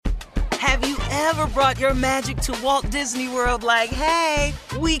Have you ever brought your magic to Walt Disney World like, hey,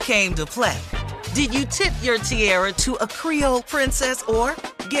 we came to play? Did you tip your tiara to a Creole princess or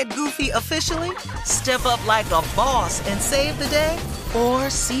get goofy officially? Step up like a boss and save the day? Or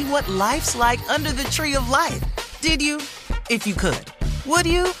see what life's like under the tree of life? Did you? If you could. Would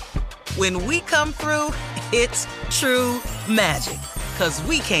you? When we come through, it's true magic. 'Cause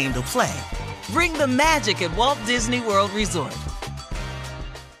we came to play. Bring the magic at Walt Disney World Resort.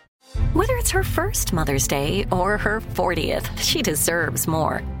 Whether it's her first Mother's Day or her 40th, she deserves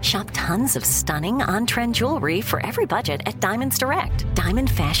more. Shop tons of stunning on-trend jewelry for every budget at Diamonds Direct. Diamond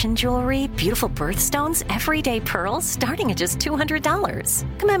fashion jewelry, beautiful birthstones, everyday pearls starting at just $200.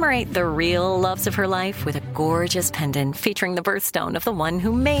 Commemorate the real loves of her life with a gorgeous pendant featuring the birthstone of the one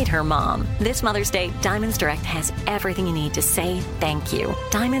who made her mom. This Mother's Day, Diamonds Direct has everything you need to say thank you.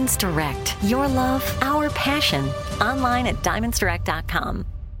 Diamonds Direct. Your love, our passion. Online at diamondsdirect.com.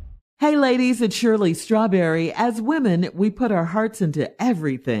 Hey ladies, it's Shirley Strawberry. As women, we put our hearts into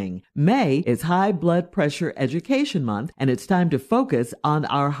everything. May is High Blood Pressure Education Month, and it's time to focus on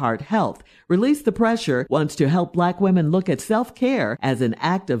our heart health. Release the Pressure wants to help Black women look at self-care as an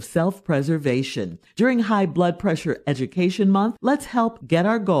act of self-preservation. During High Blood Pressure Education Month, let's help get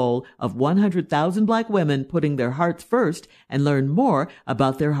our goal of 100,000 Black women putting their hearts first and learn more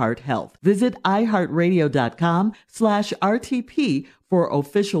about their heart health. Visit iHeartRadio.com/RTP for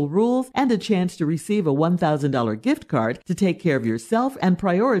official rules and a chance to receive a $1,000 gift card to take care of yourself and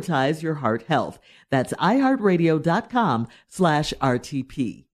prioritize your heart health. That's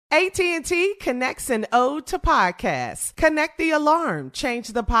iHeartRadio.com/RTP. AT&T connects an ode to podcasts. Connect the alarm.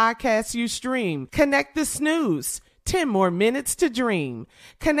 Change the podcast you stream. Connect the snooze. 10 more minutes to dream.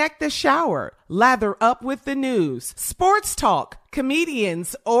 Connect the shower. Lather up with the news. Sports talk,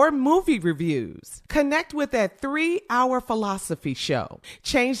 comedians, or movie reviews. Connect with that 3-hour philosophy show.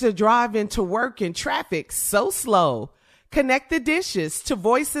 Change the drive into work in traffic so slow. Connect the dishes to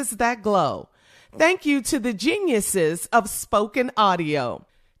voices that glow. Thank you to the geniuses of spoken audio.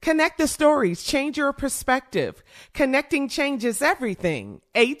 Connect the stories, change your perspective. Connecting changes everything.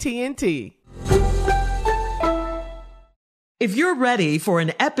 AT&T. If you're ready for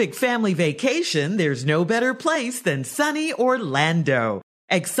an epic family vacation, there's no better place than sunny Orlando.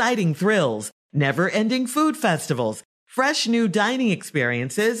 Exciting thrills, never-ending food festivals, fresh new dining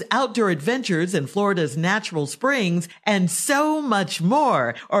experiences, outdoor adventures in Florida's natural springs, and so much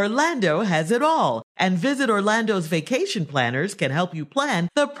more. Orlando has it all. And Visit Orlando's vacation planners can help you plan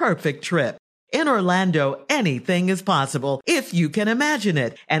the perfect trip. In Orlando, anything is possible if you can imagine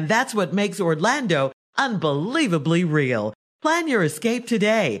it. And that's what makes Orlando unbelievably real. Plan your escape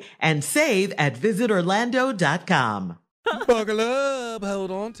today and save at visitorlando.com. Buckle up, hold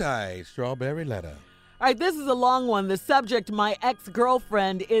on tight. Strawberry letter. All right, this is a long one. The subject, my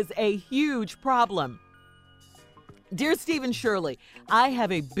ex-girlfriend, is a huge problem. Dear Stephen Shirley, I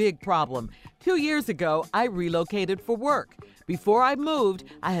have a big problem. 2 years ago, I relocated for work. Before I moved,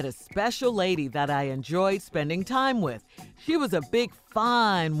 I had a special lady that I enjoyed spending time with. She was a big,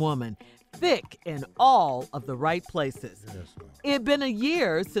 fine woman, thick in all of the right places. It had been a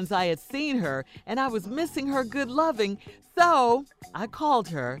year since I had seen her, and I was missing her good loving, so I called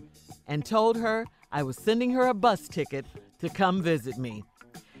her and told her I was sending her a bus ticket to come visit me.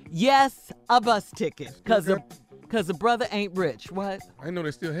 Yes, a bus ticket, because a brother ain't rich. What? I know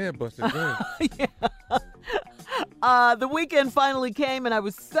they still had bus tickets. Yeah. The weekend finally came, and I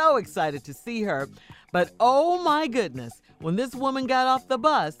was so excited to see her. But oh my goodness, when this woman got off the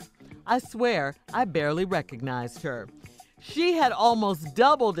bus, I swear I barely recognized her. She had almost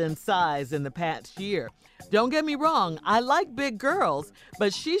doubled in size in the past year. Don't get me wrong, I like big girls,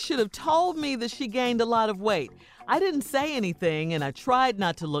 but she should have told me that she gained a lot of weight. I didn't say anything, and I tried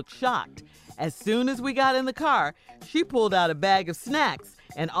not to look shocked. As soon as we got in the car, she pulled out a bag of snacks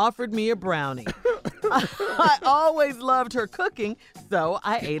and offered me a brownie. I always loved her cooking, so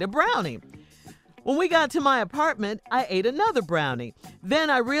I ate a brownie. When we got to my apartment, I ate another brownie. Then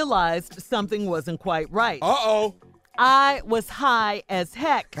I realized something wasn't quite right. Uh-oh. I was high as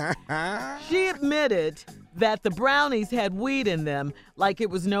heck. She admitted that the brownies had weed in them like it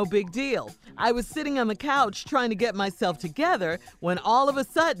was no big deal. I was sitting on the couch trying to get myself together when all of a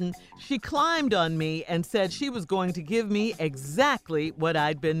sudden she climbed on me and said she was going to give me exactly what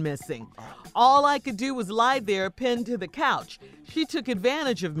I'd been missing. All I could do was lie there pinned to the couch. She took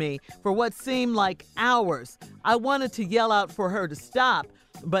advantage of me for what seemed like hours. I wanted to yell out for her to stop,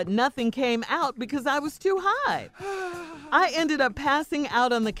 but nothing came out because I was too high. I ended up passing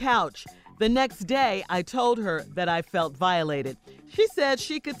out on the couch. The next day, I told her that I felt violated. She said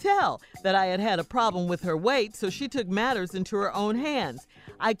she could tell that I had had a problem with her weight, so she took matters into her own hands.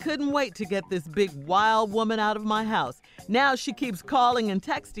 I couldn't wait to get this big wild woman out of my house. Now she keeps calling and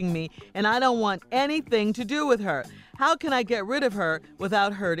texting me, and I don't want anything to do with her. How can I get rid of her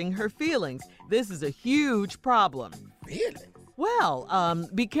without hurting her feelings? This is a huge problem. Feelings? Well,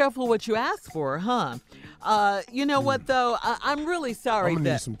 be careful what you ask for, huh? You know what, though? I'm really sorry I'm gonna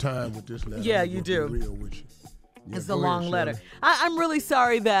that... need some time with this letter. Yeah, I'm you gonna do. be real with you. Yeah, It's a go ahead, long letter. Shirley. I'm really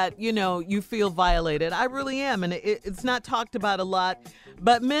sorry that, you feel violated. I really am, and it's not talked about a lot,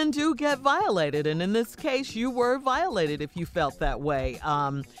 but men do get violated, and in this case, you were violated if you felt that way.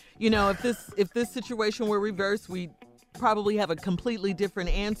 If this situation were reversed, we probably have a completely different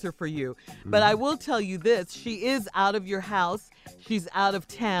answer for you. But I will tell you this, she is out of your house. She's out of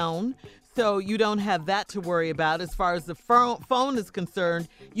town. So you don't have that to worry about. As far as the phone is concerned,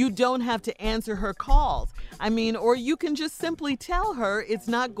 you don't have to answer her calls. Or you can just simply tell her it's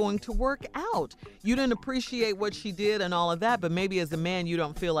not going to work out. You didn't appreciate what she did and all of that, but maybe as a man, you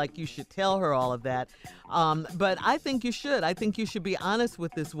don't feel like you should tell her all of that. But I think you should. I think you should be honest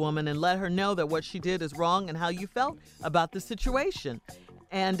with this woman and let her know that what she did is wrong and how you felt about the situation.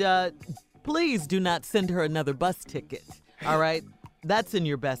 And please do not send her another bus ticket, all right? That's in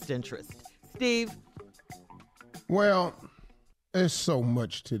your best interest. Steve? Well, there's so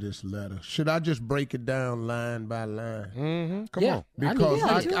much to this letter. Should I just break it down line by line? Mm-hmm. Come on.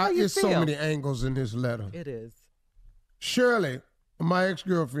 Because there's so feel. many angles in this letter. It is. Shirley, my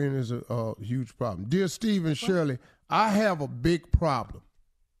ex-girlfriend is a huge problem. Dear Steve and Shirley, I have a big problem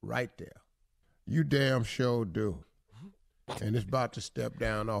right there. You damn sure do. And it's about to step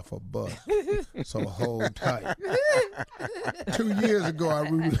down off a bus. So hold tight. 2 years ago, I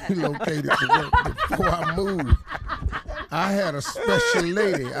relocated to work. Before I moved, I had a special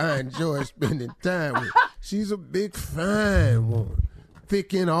lady I enjoy spending time with. She's a big, fine woman,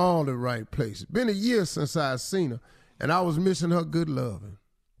 thick in all the right places. Been a year since I've seen her, and I was missing her good loving.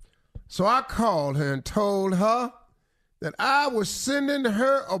 So I called her and told her that I was sending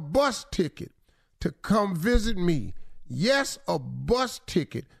her a bus ticket to come visit me. Yes, a bus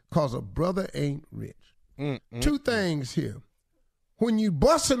ticket, because a brother ain't rich. Two things here. When you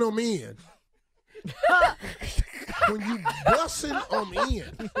busting them in,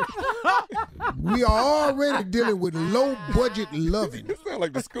 we are already dealing with low-budget loving. It sounds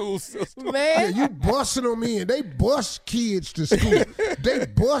like the school system. Man, you busting them in. They bust kids to school. They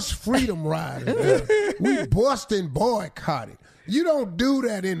bust freedom riders. We bust and boycotted. You don't do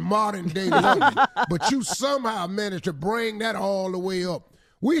that in modern day loving, but you somehow managed to bring that all the way up.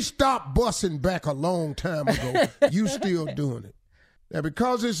 We stopped busting back a long time ago. You still doing it. Now,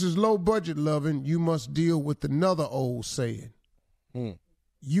 because this is low-budget loving, you must deal with another old saying.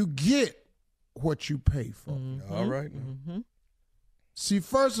 You get what you pay for. All right. See,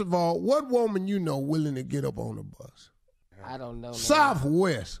 first of all, what woman you know willing to get up on the bus? I don't know.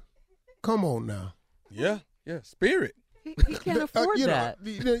 Southwest. Come on now. Yeah. Spirit. He can't afford that.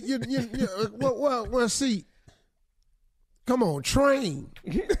 Well, see, come on, train.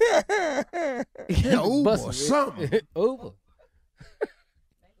 Uber or something. Uber.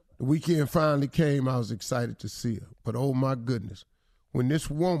 The weekend finally came. I was excited to see her. But oh my goodness, when this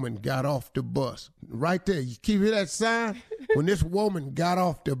woman got off the bus, right there, you keep hear that sign? When this woman got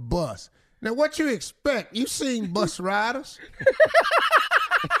off the bus. Now what you expect? You seen bus riders?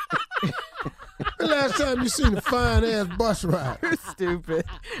 The last time you seen a fine-ass bus rider? You're stupid.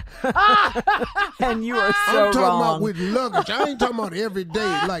 And you are so I'm talking wrong. about with luggage. I ain't talking about every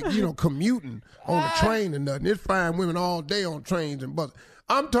day, like, commuting on a train and nothing. It's fine women all day on trains and buses.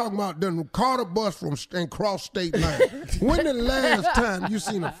 I'm talking about done caught a bus and cross state lines. When the last time you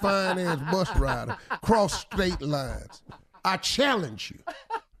seen a fine-ass bus rider cross state lines? I challenge you.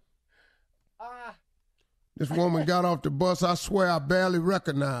 This woman got off the bus. I swear I barely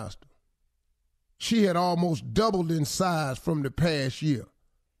recognized her. She had almost doubled in size from the past year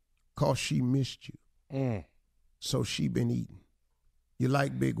because she missed you. So she been eating. You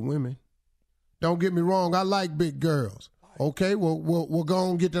like big women? Don't get me wrong, I like big girls. Okay, we'll go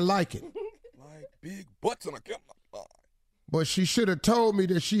and get to like it. Like big butts and a But she should have told me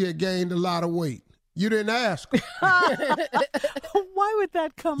that she had gained a lot of weight. You didn't ask her. Why would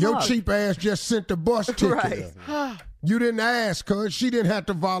that come Your up? cheap ass just sent the bus ticket. Right. You didn't ask her. She didn't have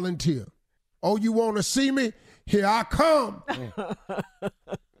to volunteer. Oh, you want to see me? Here I come.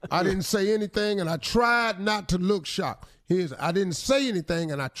 I didn't say anything, and I tried not to look shocked. I didn't say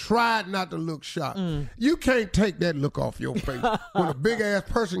anything, and I tried not to look shocked. You can't take that look off your face when a big-ass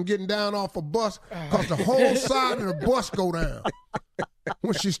person getting down off a bus because the whole side of the bus go down.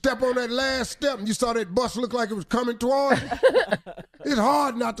 When she stepped on that last step and you saw that bus look like it was coming toward you, It's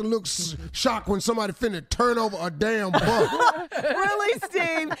hard not to look shocked when somebody finna turn over a damn bus. Really,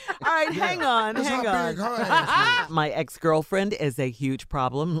 Steve? All right, hang on. That's how big her ass is. My ex-girlfriend is a huge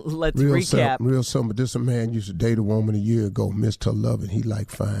problem. Let's Real recap. Real simple. This a man used to date a woman a year ago, missed her love, and he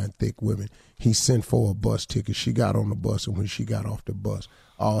liked fine, thick women. He sent for a bus ticket. She got on the bus, and when she got off the bus,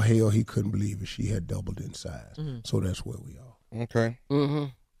 all hell, he couldn't believe it. She had doubled in size. So that's where we are. Okay.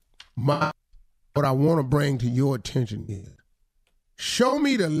 What I want to bring to your attention is, show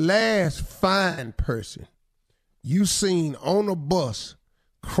me the last fine person you seen on a bus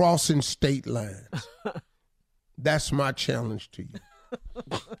crossing state lines. That's my challenge to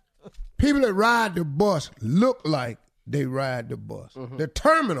you. People that ride the bus look like they ride the bus. The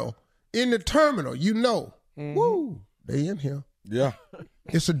terminal, in the terminal, you know, woo, they in here. Yeah.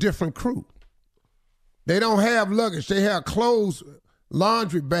 It's a different crew. They don't have luggage. They have clothes,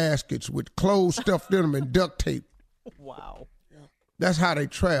 laundry baskets with clothes stuffed in them and duct tape. Wow. That's how they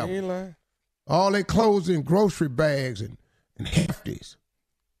travel. Ain't lying. All their clothes in grocery bags and hefties,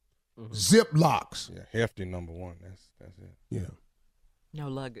 Ziplocs. Yeah, hefty number one. That's it. Yeah. No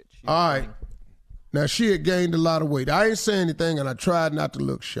luggage. All right. Now, she had gained a lot of weight. I ain't saying anything, and I tried not to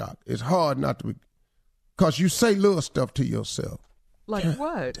look shocked. It's hard not to be, because you say little stuff to yourself. Like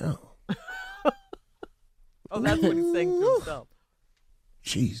what? Damn. Oh, that's what he's saying to himself.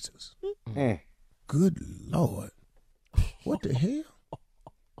 Jesus. Good Lord. What the hell?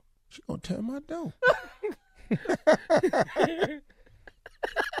 She gonna tear my door.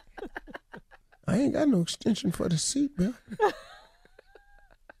 I ain't got no extension for the seatbelt.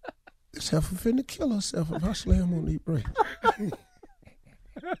 This heifer finna kill herself if I slam on these brakes.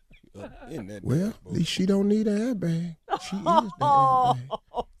 Well, at least she don't need an airbag. She is the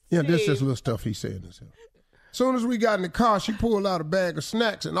airbag. Yeah, this is little stuff he said himself. Soon as we got in the car, she pulled out a bag of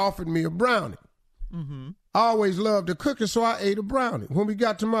snacks and offered me a brownie. I always loved the cookie, so I ate a brownie. When we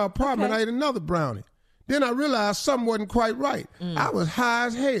got to my apartment, I ate another brownie. Then I realized something wasn't quite right. I was high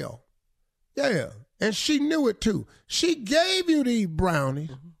as hell. Yeah, and she knew it too. She gave you these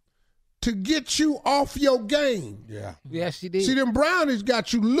brownies to get you off your game. Yeah. Yes, she did. See, them brownies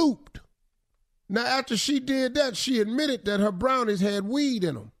got you looped. Now, after she did that, she admitted that her brownies had weed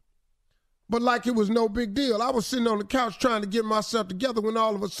in them. But like it was no big deal. I was sitting on the couch trying to get myself together when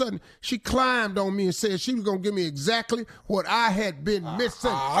all of a sudden she climbed on me and said she was going to give me exactly what I had been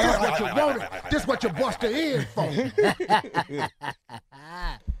missing. This what you wanted. This what you busted in for.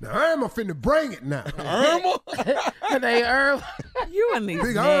 Now, Irma finna bring it now. Irma? They Irma. You and these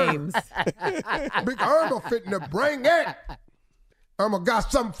Big names. Big Irma finna bring it. Irma got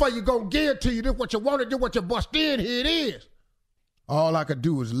something for you, gonna give it to you. This what you wanted, this what you busted in, here it is. All I could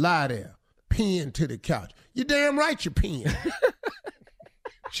do was lie there, pinned to the couch. You damn right you pinned.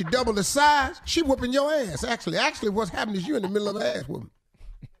 She doubled the size, she whooping your ass. Actually, what's happening is you in the middle of an ass whooping.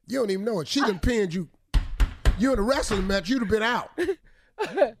 You don't even know it. She done pinned you. You in a wrestling match, you'd have been out.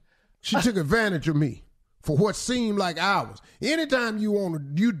 She took advantage of me for what seemed like hours. Anytime you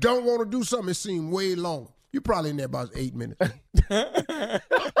don't want to do something, it seemed way longer. You probably in there about 8 minutes.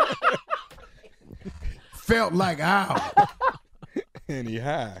 Felt like hours. And he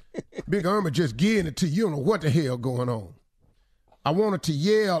high. Big Irma just getting it to you. You don't know what the hell going on. I wanted to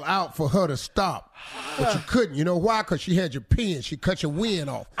yell out for her to stop, but you couldn't. You know why? Because she had your pin. She cut your wind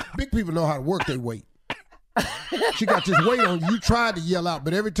off. Big people know how to work their weight. She got this weight on you. You tried to yell out,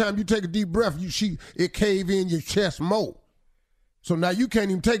 but every time you take a deep breath, it cave in your chest more. So now you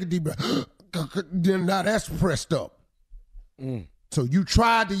can't even take a deep breath. Then now that's pressed up. So you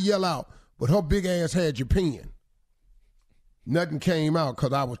tried to yell out, but her big ass had your pen. Nothing came out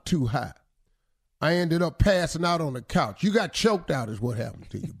because I was too high. I ended up passing out on the couch. You got choked out is what happened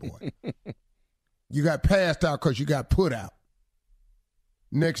to you, boy. You got passed out because you got put out.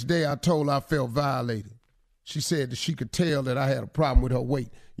 Next day, I told her I felt violated. She said that she could tell that I had a problem with her weight.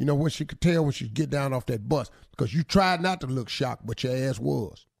 You know when she could tell? When she get down off that bus. Because you tried not to look shocked, but your ass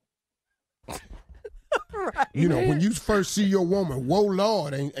was. Right. You know, when you first see your woman, whoa,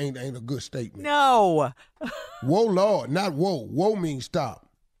 Lord, ain't a good statement. No. Whoa, Lord, not whoa. Whoa means stop.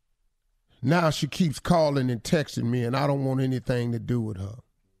 Now she keeps calling and texting me, and I don't want anything to do with her.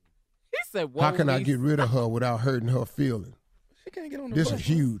 He said, how can I get rid of her without hurting her feelings? She can't get on the This is bus. a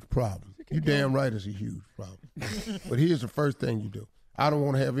huge problem. You damn right it's a huge problem. But here's the first thing you do. I don't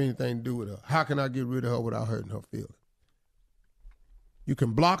want to have anything to do with her. How can I get rid of her without hurting her feelings? You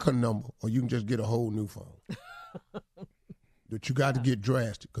can block her number, or you can just get a whole new phone. But you got to get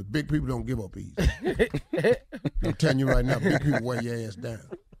drastic, because big people don't give up easy. I'm telling you right now, big people wear your ass down.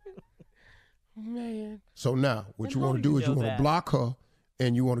 Man. So now, what And you how want to do do you is you know want to that? block her,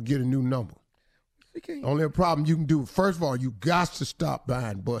 and you want to get a new number. Only a problem you can do, first of all, you got to stop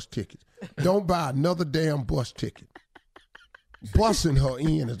buying bus tickets. Don't buy another damn bus ticket. Bussing her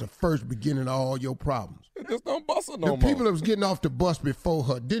in is the first beginning of all your problems. Just don't bus her no more. The people that was getting off the bus before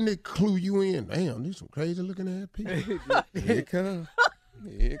her, didn't it clue you in? Damn, these some crazy looking ass people. Here it comes.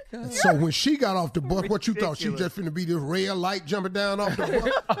 Here it comes. So when she got off the bus, what you thought? She just finna be this ray of light jumping down off the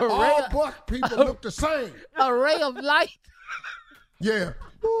bus? All bus people look the same. A ray of light. Yeah.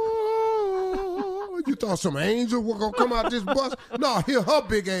 Ooh, you thought some angel was gonna come out this bus? No, here her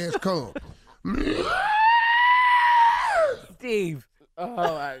big ass come. Steve. Oh,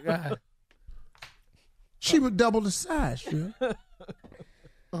 my God. She was double the size, Shirley.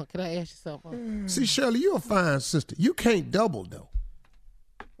 Oh, can I ask you something? See, Shirley, you a fine sister. You can't double, though.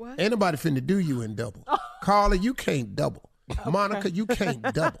 What? Ain't nobody finna do you in double. Carla, you can't double. Monica, you can't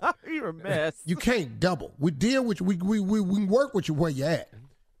double. You're a mess. You can't double. We deal with you. We work with you where you at.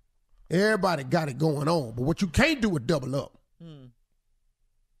 Everybody got it going on. But what you can't do is double up.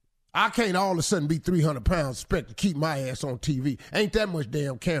 I can't all of a sudden be 300 pounds, expect to keep my ass on TV. Ain't that much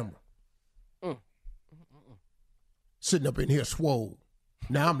damn camera. Sitting up in here swole.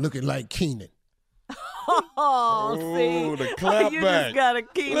 Now I'm looking like Keenan. Oh, see? the clap you back. just got a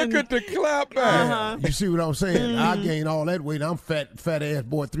Keenan. Look at the clap back. You see what I'm saying? I gained all that weight. I'm fat ass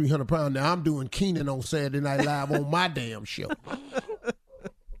boy, 300 pounds. Now I'm doing Keenan on Saturday Night Live on my damn show.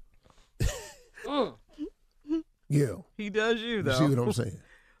 Yeah. He does you, though. You see what I'm saying?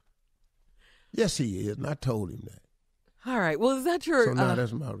 Yes, he is, and I told him that. All right. Well, is that your... So now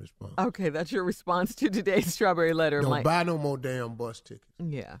that's my response. Okay, that's your response to today's Strawberry Letter. Don't buy no more damn bus tickets.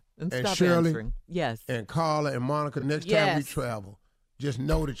 Yeah, and And stop Shirley, answering. Yes. And Carla and Monica, next time we Yes. travel, just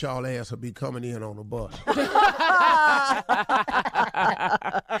know that y'all ass will be coming in on the bus.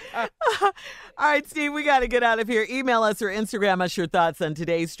 All right, Steve, we got to get out of here. Email us or Instagram us your thoughts on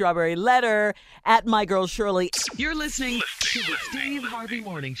today's Strawberry Letter at My Girl Shirley. You're listening to the Steve Harvey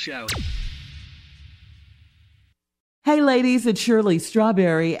Morning Show. Hey ladies, it's Shirley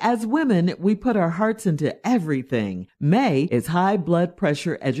Strawberry. As women, we put our hearts into everything. May is High Blood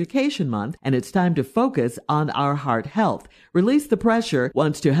Pressure Education Month, and it's time to focus on our heart health. Release the Pressure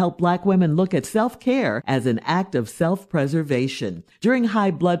wants to help Black women look at self-care as an act of self-preservation. During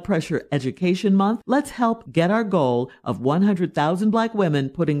High Blood Pressure Education Month, let's help get our goal of 100,000 Black women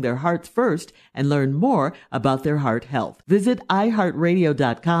putting their hearts first and learn more about their heart health. Visit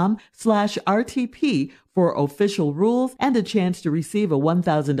iHeartRadio.com/RTP for official rules and a chance to receive a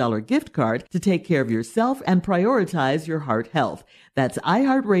 $1,000 gift card to take care of yourself and prioritize your heart health. That's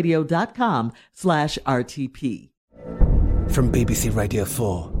iHeartRadio.com/RTP. From BBC Radio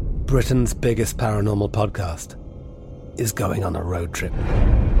 4, Britain's biggest paranormal podcast is going on a road trip.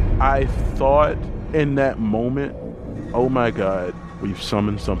 I thought in that moment, oh my God, we've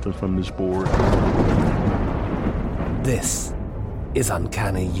summoned something from this board. This is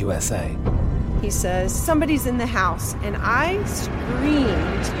Uncanny USA. He says, somebody's in the house, and I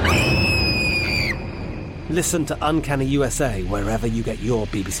screamed. Listen to Uncanny USA wherever you get your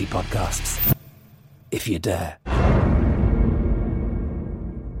BBC podcasts, if you dare.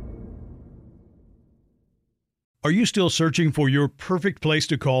 Are you still searching for your perfect place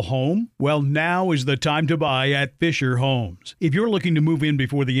to call home? Well, now is the time to buy at Fisher Homes. If you're looking to move in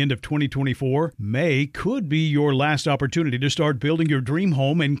before the end of 2024, May could be your last opportunity to start building your dream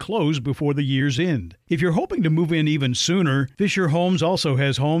home and close before the year's end. If you're hoping to move in even sooner, Fisher Homes also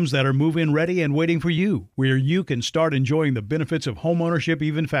has homes that are move-in ready and waiting for you, where you can start enjoying the benefits of homeownership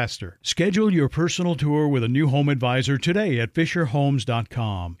even faster. Schedule your personal tour with a new home advisor today at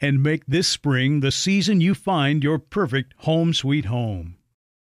FisherHomes.com and make this spring the season you find your perfect home sweet home.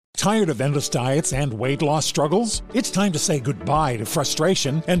 Tired of endless diets and weight loss struggles? It's time to say goodbye to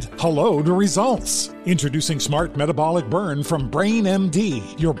frustration and hello to results. Introducing Smart Metabolic Burn from Brain MD,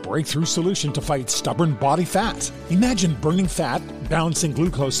 your breakthrough solution to fight stubborn body fat. Imagine burning fat, balancing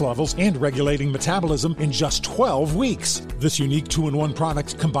glucose levels, and regulating metabolism in just 12 weeks. This unique 2-in-1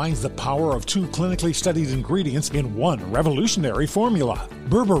 product combines the power of 2 clinically studied ingredients in one revolutionary formula.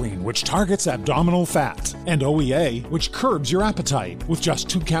 Berberine, which targets abdominal fat, and OEA, which curbs your appetite. With just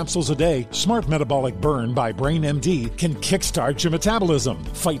 2 capsules a day, Smart Metabolic Burn by Brain MD can kickstart your metabolism,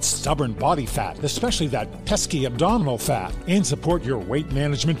 fight stubborn body fat, especially that pesky abdominal fat, and support your weight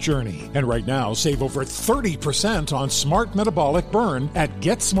management journey. And right now, save over 30% on Smart Metabolic Burn at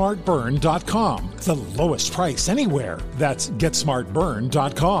GetSmartBurn.com. The lowest price anywhere. That's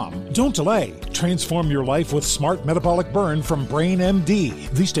GetSmartBurn.com. Don't delay. Transform your life with Smart Metabolic Burn from Brain MD.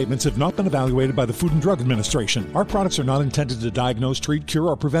 These statements have not been evaluated by the Food and Drug Administration. Our products are not intended to diagnose, treat, cure,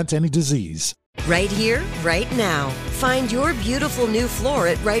 or prevent any disease. Right here, right now. Find your beautiful new floor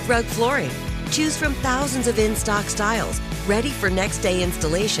at Right Rug Flooring. Choose from thousands of in-stock styles, ready for next day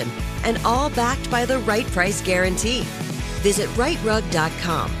installation, and all backed by the right price guarantee. Visit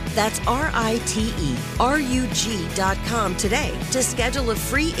rightrug.com. That's RITERUG.com today to schedule a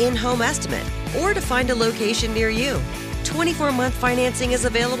free in-home estimate or to find a location near you. 24-month financing is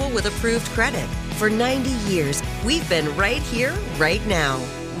available with approved credit. For 90 years, we've been right here, right now.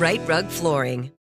 Right Rug Flooring.